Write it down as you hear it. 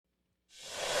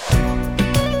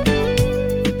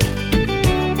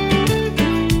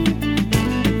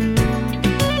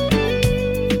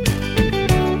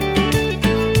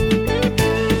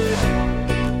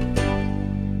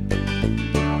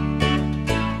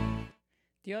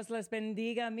Dios les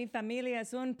bendiga, mi familia.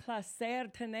 Es un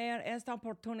placer tener esta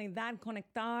oportunidad de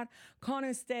conectar con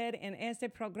usted en este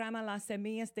programa Las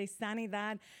Semillas de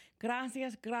Sanidad.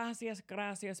 Gracias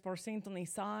por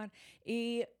sintonizar.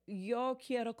 Y yo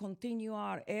quiero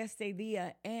continuar este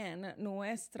día en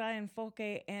nuestro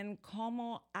enfoque en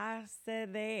cómo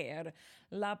acceder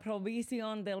la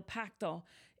provisión del pacto.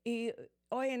 Y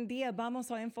hoy en día vamos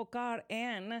a enfocar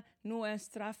en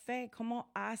nuestra fe,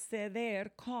 cómo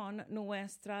acceder con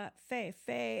nuestra fe.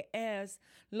 Fe es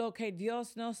lo que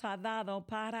Dios nos ha dado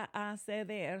para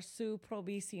acceder su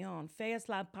provisión. Fe es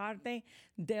la parte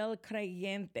del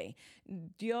creyente.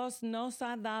 Dios nos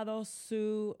ha dado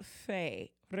su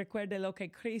fe. Recuerde lo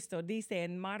que Cristo dice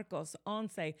en Marcos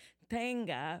 11,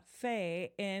 tenga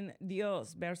fe en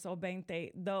Dios, verso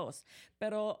 22.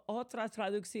 Pero otra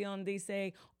traducción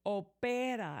dice,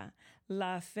 opera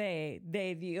la fe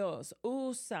de Dios,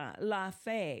 usa la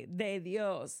fe de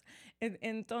Dios.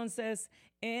 Entonces,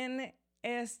 en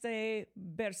este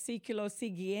versículo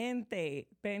siguiente,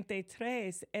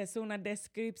 23, es una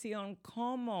descripción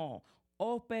cómo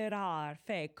operar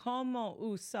fe, cómo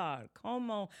usar,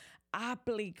 cómo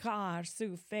aplicar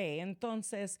su fe.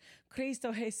 Entonces,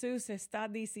 Cristo Jesús está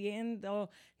diciendo,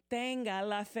 tenga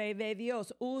la fe de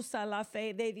Dios, usa la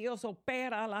fe de Dios,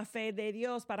 opera la fe de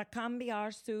Dios para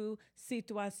cambiar su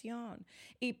situación.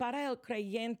 Y para el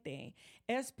creyente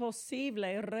es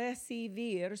posible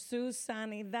recibir su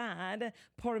sanidad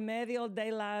por medio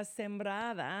de la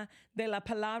sembrada de la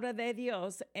palabra de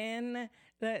Dios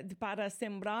para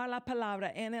sembrar la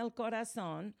palabra en el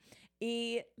corazón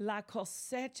y la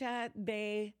cosecha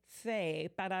de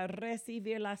fe para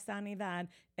recibir la sanidad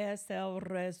es el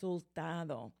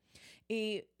resultado.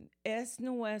 Y es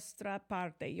nuestra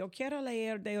parte. Yo quiero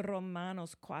leer de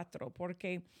Romanos 4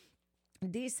 porque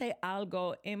dice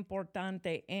algo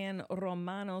importante en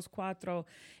Romanos 4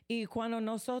 y cuando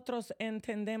nosotros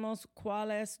entendemos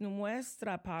cuál es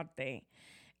nuestra parte,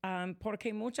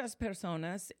 porque muchas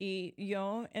personas, y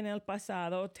yo en el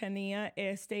pasado tenía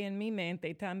en mi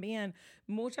mente también,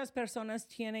 muchas personas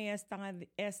tienen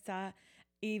esta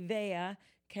idea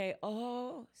que,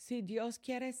 si Dios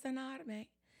quiere sanarme,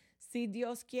 si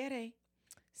Dios quiere,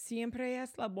 siempre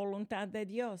es la voluntad de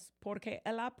Dios, porque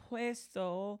Él ha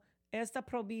puesto esta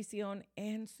provisión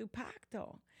en su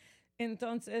pacto.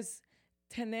 Entonces,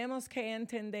 tenemos que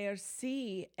entender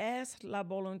si es la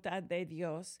voluntad de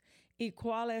Dios y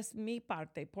cuál es mi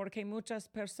parte, porque muchas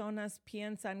personas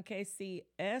piensan que si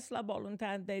es la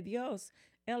voluntad de Dios,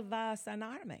 Él va a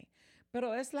sanarme.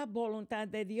 Pero es la voluntad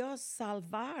de Dios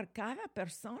salvar cada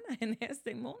persona en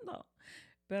este mundo.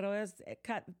 Pero es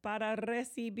para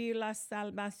recibir la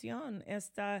salvación,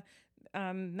 este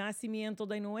nacimiento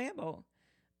de nuevo.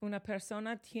 Una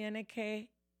persona tiene que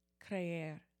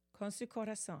creer con su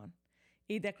corazón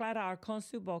y declarar con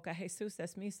su boca, Jesús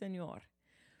es mi Señor.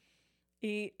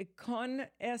 Y con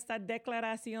esta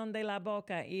declaración de la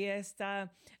boca y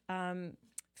esta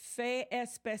fe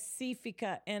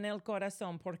específica en el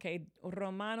corazón, porque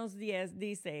Romanos 10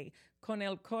 dice, con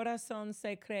el corazón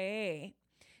se cree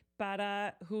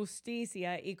para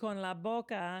justicia y con la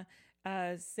boca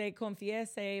se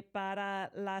confiese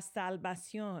para la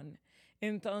salvación.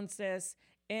 Entonces,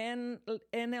 en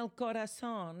el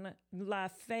corazón, la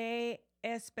fe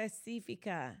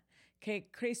específica que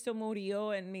Cristo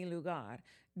murió en mi lugar.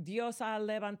 Dios ha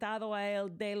levantado a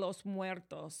Él de los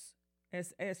muertos.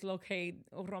 Es lo que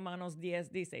Romanos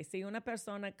 10 dice. Si una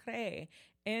persona cree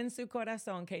en su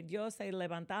corazón que Dios ha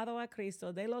levantado a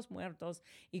Cristo de los muertos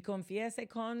y confiese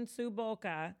con su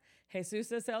boca,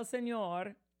 Jesús es el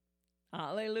Señor,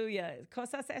 aleluya,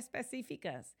 cosas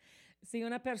específicas. Si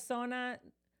una persona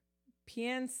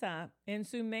piensa en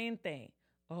su mente,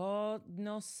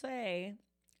 no sé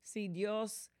si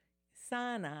Dios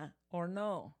sana o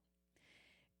no,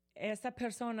 esta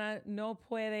persona no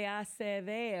puede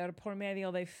acceder por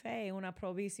medio de fe una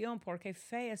provisión porque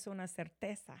fe es una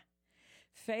certeza.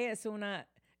 Fe es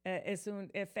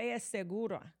fe es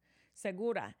segura.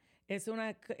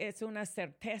 Es una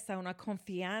certeza, una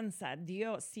confianza.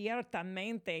 Dios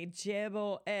ciertamente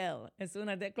llevó Él. Es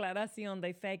una declaración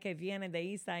de fe que viene de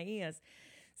Isaías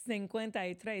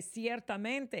 53.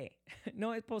 Ciertamente,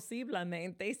 no es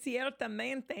posiblemente,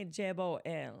 ciertamente llevó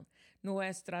Él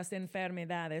nuestras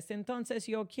enfermedades. Entonces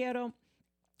yo quiero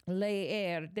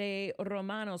leer de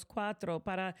Romanos 4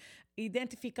 para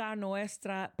identificar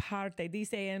nuestra parte.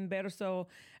 Dice en verso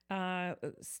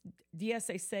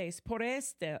 16, por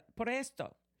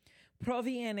esto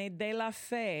proviene de la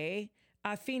fe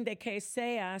a fin de que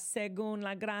sea según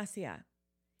la gracia.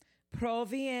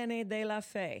 Proviene de la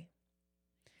fe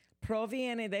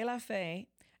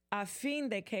a fin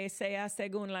de que sea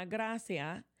según la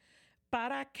gracia,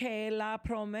 para que la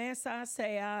promesa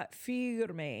sea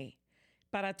firme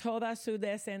para toda su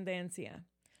descendencia.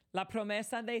 La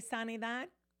promesa de sanidad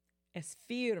es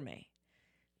firme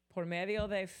por medio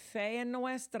de fe en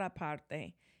nuestra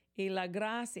parte y la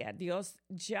gracia. Dios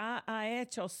ya ha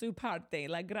hecho su parte.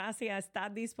 La gracia está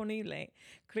disponible.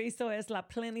 Cristo es la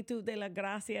plenitud de la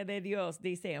gracia de Dios,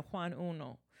 dice Juan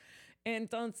 1.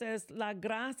 Entonces, la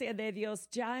gracia de Dios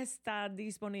ya está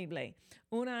disponible.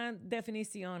 Una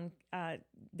definición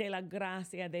de la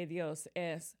gracia de Dios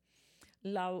es,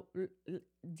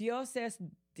 Dios es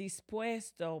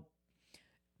dispuesto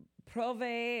a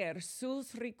proveer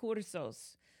sus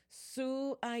recursos,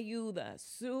 su ayuda,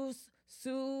 sus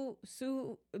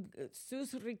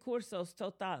recursos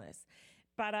totales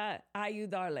para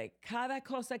ayudarle. Cada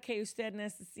cosa que usted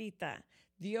necesita,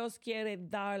 Dios quiere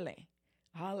darle.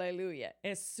 Aleluya.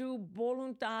 Es su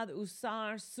voluntad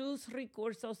usar sus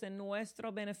recursos en nuestro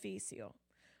beneficio.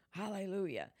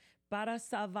 Aleluya. Para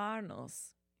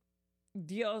salvarnos,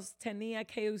 Dios tenía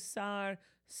que usar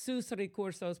sus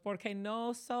recursos porque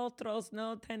nosotros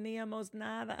no teníamos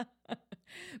nada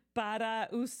para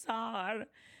usar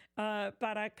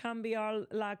para cambiar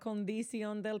la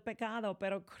condición del pecado,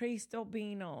 pero Cristo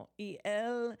vino y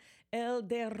Él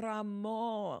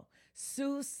derramó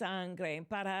su sangre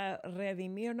para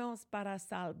redimirnos, para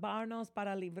salvarnos,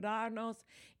 para librarnos,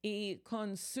 y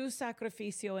con su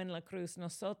sacrificio en la cruz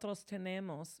nosotros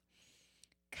tenemos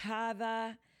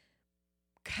cada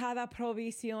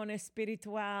provisión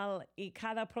espiritual y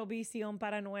cada provisión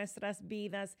para nuestras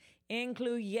vidas,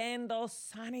 incluyendo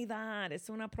sanidad. Es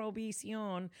una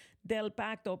provisión del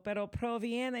pacto, pero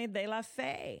proviene de la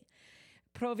fe.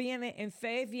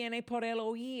 Viene por el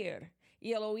oír,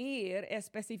 y el oír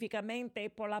específicamente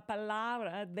por la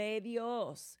palabra de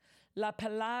Dios. La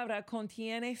palabra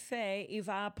contiene fe y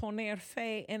va a poner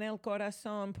fe en el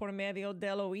corazón por medio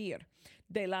del oír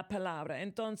de la palabra.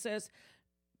 Entonces,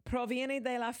 proviene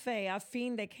de la fe a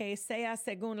fin de que sea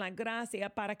según la gracia,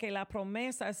 para que la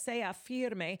promesa sea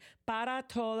firme para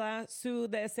toda su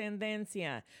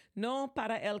descendencia, no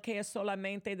para el que es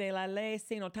solamente de la ley,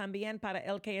 sino también para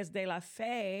el que es de la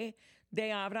fe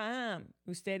de Abraham,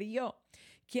 usted y yo,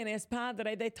 quien es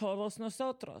padre de todos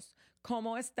nosotros.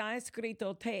 Como está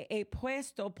escrito, te he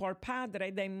puesto por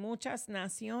padre de muchas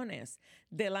naciones,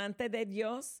 delante de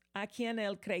Dios, a quien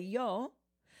él creyó,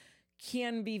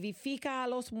 quien vivifica a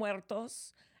los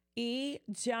muertos y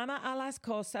llama a las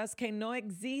cosas que no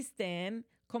existen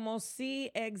como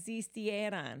si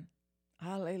existieran.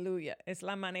 Aleluya. Es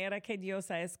la manera que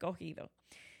Dios ha escogido.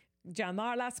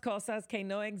 Llamar las cosas que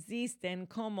no existen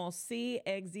como si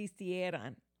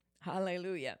existieran.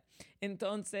 Aleluya.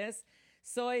 Entonces,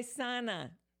 soy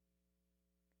sana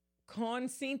con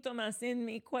síntomas en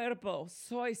mi cuerpo.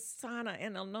 Soy sana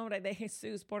en el nombre de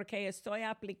Jesús porque estoy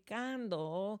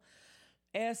aplicando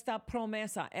esta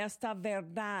promesa, esta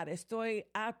verdad. Estoy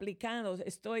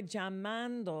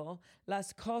llamando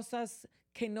las cosas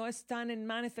que no están en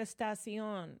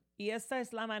manifestación. Y esta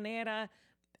es la manera de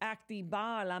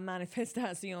activar la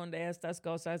manifestación de estas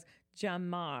cosas,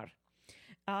 llamar.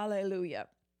 Aleluya.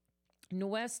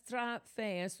 Nuestra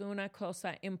fe es una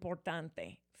cosa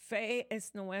importante. Fe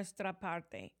es nuestra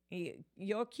parte. Y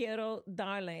yo quiero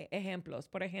darle ejemplos.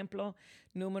 Por ejemplo,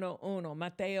 número 1,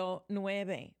 Mateo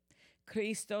 9.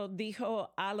 Cristo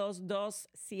dijo a los 2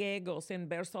 ciegos en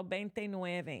verso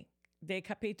 29 de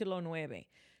capítulo 9,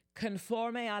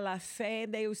 conforme a la fe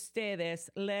de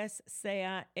ustedes les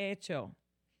sea hecho.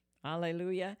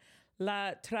 Aleluya.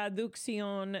 La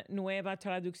nueva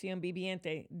traducción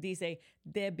viviente, dice,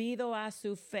 debido a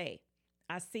su fe,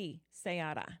 así se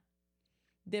hará.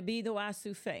 Debido a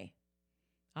su fe.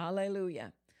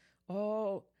 Aleluya.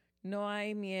 Oh, no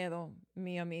hay miedo,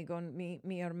 mi amigo,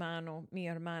 mi hermano, mi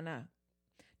hermana.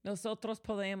 Nosotros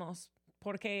podemos,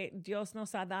 porque Dios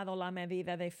nos ha dado la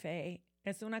medida de fe.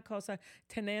 Es una cosa,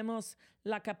 tenemos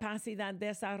la capacidad de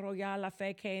desarrollar la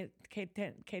fe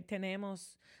que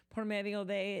tenemos por medio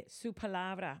de su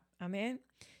palabra. Amén.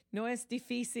 No es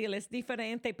difícil, es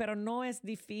diferente, pero no es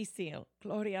difícil.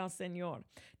 Gloria al Señor.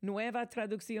 Nueva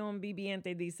traducción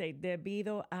viviente dice,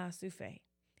 debido a su fe,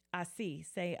 así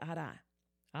se hará.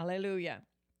 Aleluya.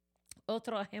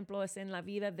 Otro ejemplo es en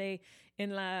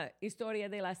la historia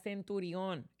de la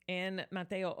centurión en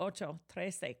Mateo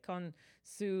 8:13 con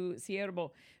su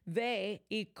siervo. Ve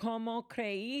y como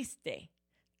creíste,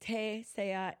 te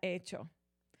sea hecho.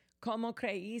 Como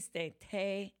creíste,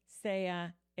 te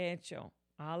sea hecho.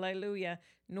 Aleluya.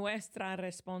 Nuestra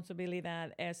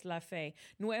responsabilidad es la fe.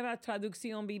 Nueva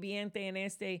traducción viviente en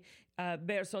este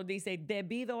verso dice,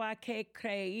 debido a que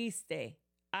creíste,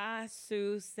 ha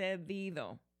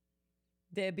sucedido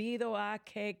debido a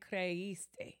que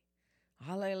creíste.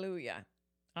 Aleluya,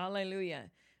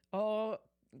 aleluya. Oh,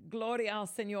 gloria al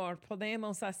Señor.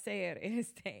 Podemos hacer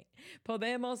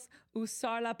podemos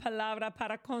usar la palabra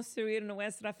para construir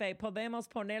nuestra fe. Podemos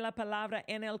poner la palabra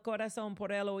en el corazón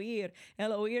por el oír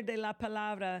de la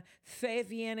palabra. Fe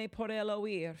viene por el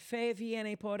oír, fe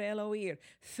viene por el oír,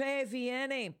 fe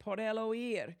viene por el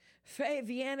oír, fe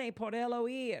viene por el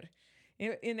oír.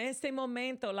 En este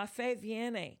momento la fe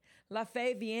viene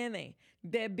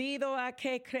debido a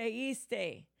que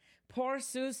creíste por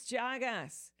sus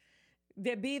llagas.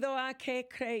 Debido a que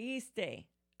creíste,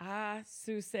 ha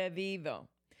sucedido.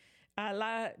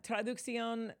 La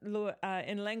traducción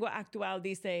en lengua actual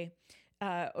dice,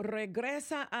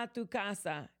 regresa a tu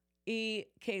casa y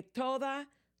que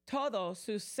todo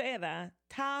suceda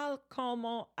tal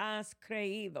como has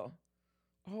creído.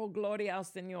 Oh, gloria al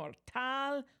Señor.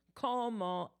 Tal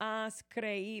como has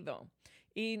creído.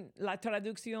 Y la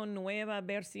traducción Nueva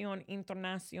Versión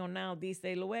Internacional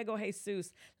dice, luego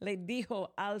Jesús le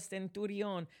dijo al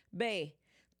centurión, ve,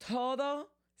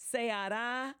 todo se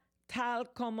hará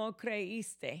tal como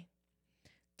creíste.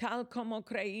 Tal como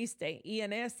creíste. Y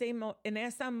en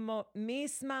esa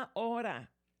misma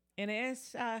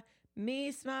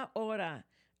hora,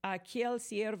 aquel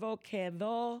siervo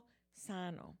quedó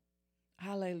sano.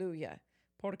 Aleluya.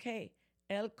 ¿Por qué?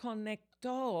 Él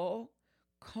conectó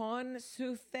con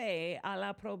su fe a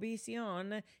la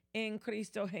provisión en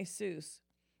Cristo Jesús.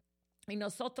 Y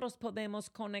nosotros podemos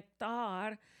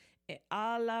conectar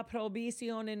a la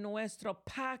provisión en nuestro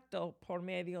pacto por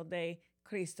medio de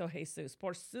Cristo Jesús.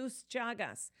 Por sus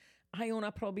llagas hay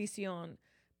una provisión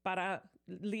para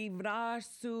librar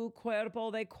su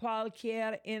cuerpo de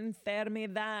cualquier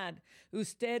enfermedad.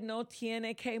 Usted no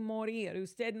tiene que morir,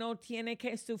 usted no tiene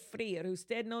que sufrir,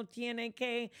 usted no tiene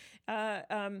que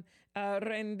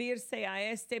rendirse a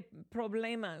este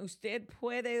problema. Usted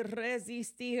puede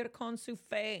resistir con su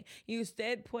fe y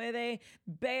usted puede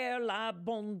ver la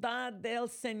bondad del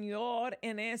Señor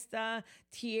en esta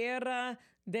tierra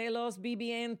de los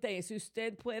vivientes.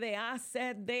 Usted puede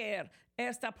acceder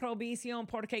esta provisión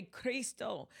porque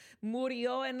Cristo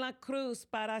murió en la cruz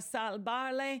para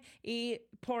salvarle y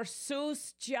por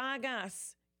sus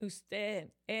llagas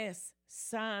usted es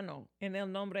sano en el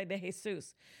nombre de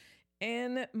Jesús.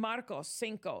 En Marcos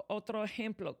 5, otro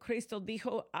ejemplo, Cristo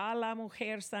dijo a la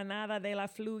mujer sanada de la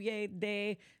fluye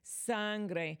de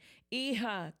sangre,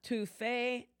 hija, tu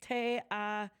fe te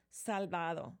ha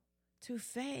salvado. Tu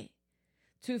fe.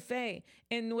 Tu fe,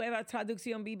 en Nueva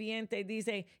Traducción Viviente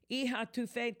dice, hija, tu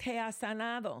fe te ha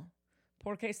sanado.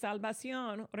 Porque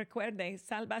salvación, recuerde,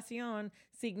 salvación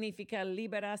significa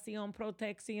liberación,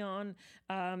 protección,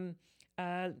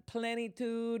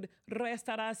 plenitud,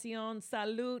 restauración,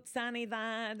 salud,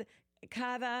 sanidad,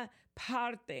 cada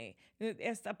parte.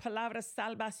 Esta palabra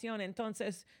salvación,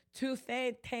 entonces, tu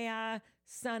fe te ha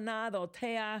sanado,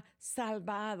 te ha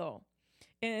salvado.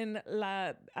 En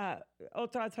la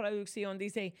otra traducción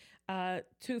dice,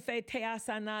 tu fe te ha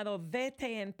sanado,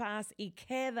 vete en paz y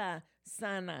queda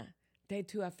sana de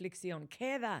tu aflicción.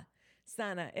 Queda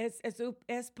sana.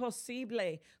 Es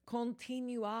posible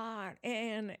continuar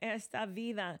en esta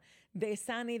vida de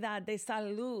sanidad, de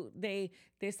salud, de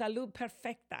salud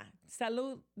perfecta,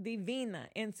 salud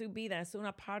divina en su vida. Es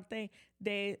una parte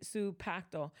de su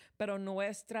pacto, pero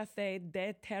nuestra fe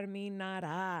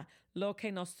determinará lo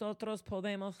que nosotros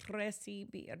podemos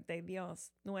recibir de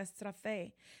Dios, nuestra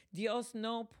fe. Dios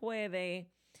no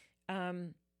puede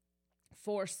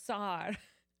forzar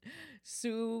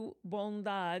su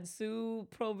bondad, su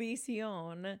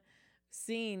provisión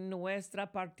sin nuestra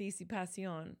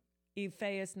participación. Y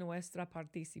fe es nuestra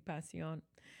participación.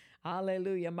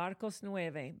 Aleluya. Marcos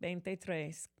 9,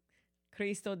 23.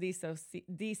 Cristo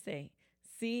dice,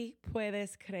 si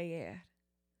puedes creer,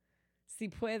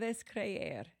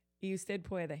 y usted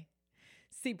puede.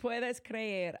 Si puedes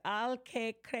creer, al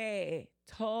que cree,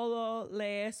 todo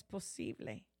le es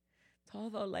posible.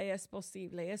 Todo le es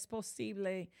posible. Es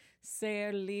posible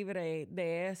ser libre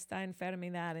de esta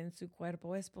enfermedad en su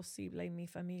cuerpo. Es posible en mi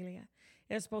familia.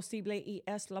 Es posible y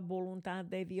es la voluntad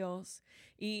de Dios.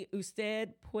 Y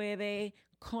usted puede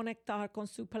conectar con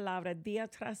su palabra día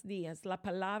tras día. La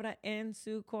palabra en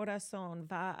su corazón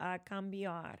va a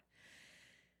cambiar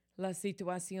la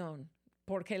situación,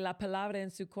 porque la palabra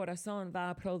en su corazón va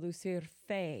a producir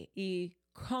fe y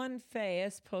con fe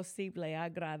es posible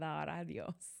agradar a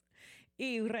Dios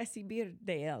y recibir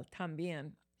de Él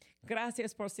también.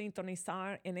 Gracias por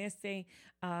sintonizar en este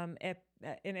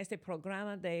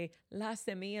programa de las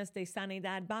semillas de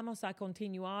sanidad. Vamos a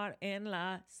continuar en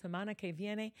la semana que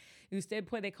viene. Usted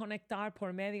puede conectar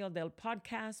por medio del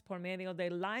podcast, por medio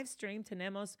del live stream.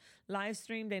 Tenemos live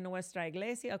stream de nuestra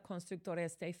iglesia,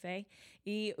 Constructores de Fe,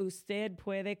 y usted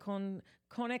puede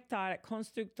conectar a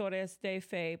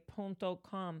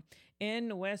constructoresdefe.com en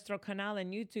nuestro canal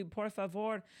en YouTube. Por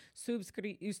favor,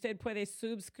 usted puede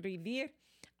suscribir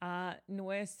a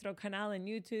nuestro canal en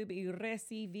YouTube y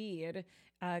recibir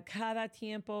cada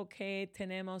tiempo que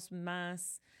tenemos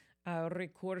más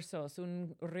recursos,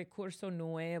 un recurso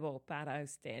nuevo para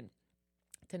usted.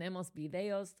 Tenemos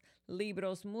videos,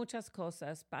 libros, muchas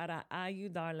cosas para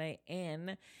ayudarle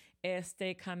en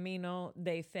este camino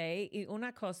de fe. Y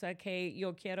una cosa que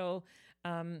yo quiero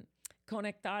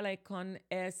conectarle con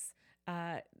es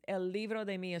el libro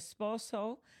de mi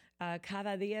esposo.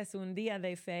 Cada día es un día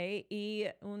de fe y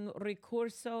un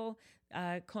recurso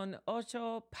con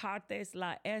 8 partes,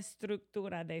 la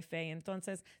estructura de fe.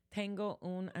 Entonces, tengo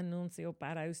un anuncio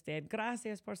para usted.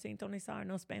 Gracias por sintonizar.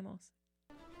 Nos vemos.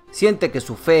 ¿Siente que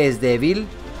su fe es débil?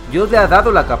 Dios le ha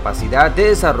dado la capacidad de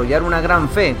desarrollar una gran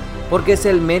fe, porque es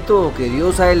el método que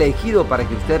Dios ha elegido para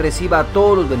que usted reciba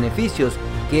todos los beneficios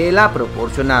que Él ha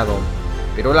proporcionado.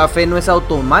 Pero la fe no es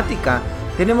automática.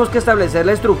 Tenemos que establecer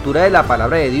la estructura de la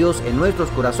palabra de Dios en nuestros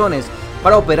corazones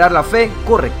para operar la fe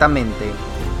correctamente.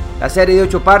 La serie de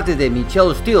 8 partes de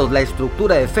Michelle Steele, La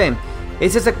estructura de fe,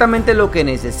 es exactamente lo que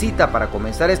necesita para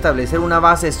comenzar a establecer una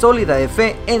base sólida de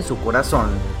fe en su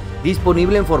corazón.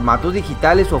 Disponible en formatos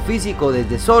digitales o físico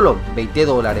desde solo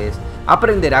 $20.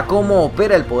 Aprenderá cómo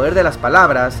opera el poder de las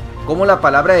palabras, cómo la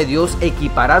palabra de Dios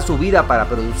equipará su vida para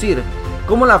producir,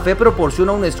 cómo la fe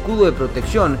proporciona un escudo de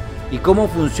protección y cómo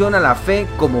funciona la fe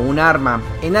como un arma.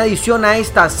 En adición a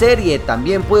esta serie,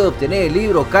 también puede obtener el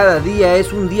libro Cada día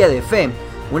es un día de fe,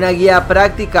 una guía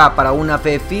práctica para una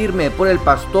fe firme por el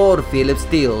pastor Philip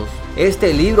Steele.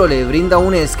 Este libro le brinda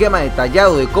un esquema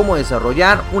detallado de cómo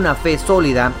desarrollar una fe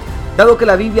sólida, dado que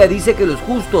la Biblia dice que los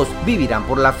justos vivirán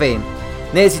por la fe.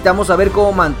 Necesitamos saber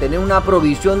cómo mantener una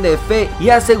provisión de fe y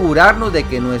asegurarnos de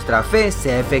que nuestra fe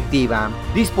sea efectiva.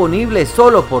 Disponible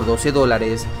solo por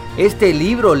 $12. Este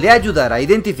libro le ayudará a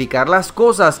identificar las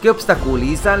cosas que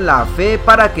obstaculizan la fe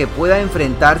para que pueda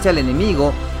enfrentarse al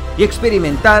enemigo y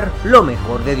experimentar lo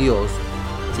mejor de Dios.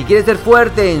 Si quiere ser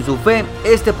fuerte en su fe,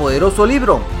 este poderoso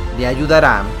libro le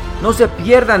ayudará. No se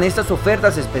pierdan estas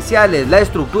ofertas especiales, la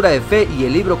estructura de fe y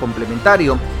el libro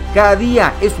complementario. Cada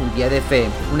día es un día de fe,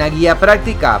 una guía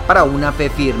práctica para una fe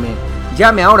firme.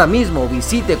 Llame ahora mismo o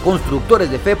visite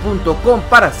constructoresdefe.com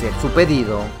para hacer su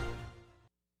pedido.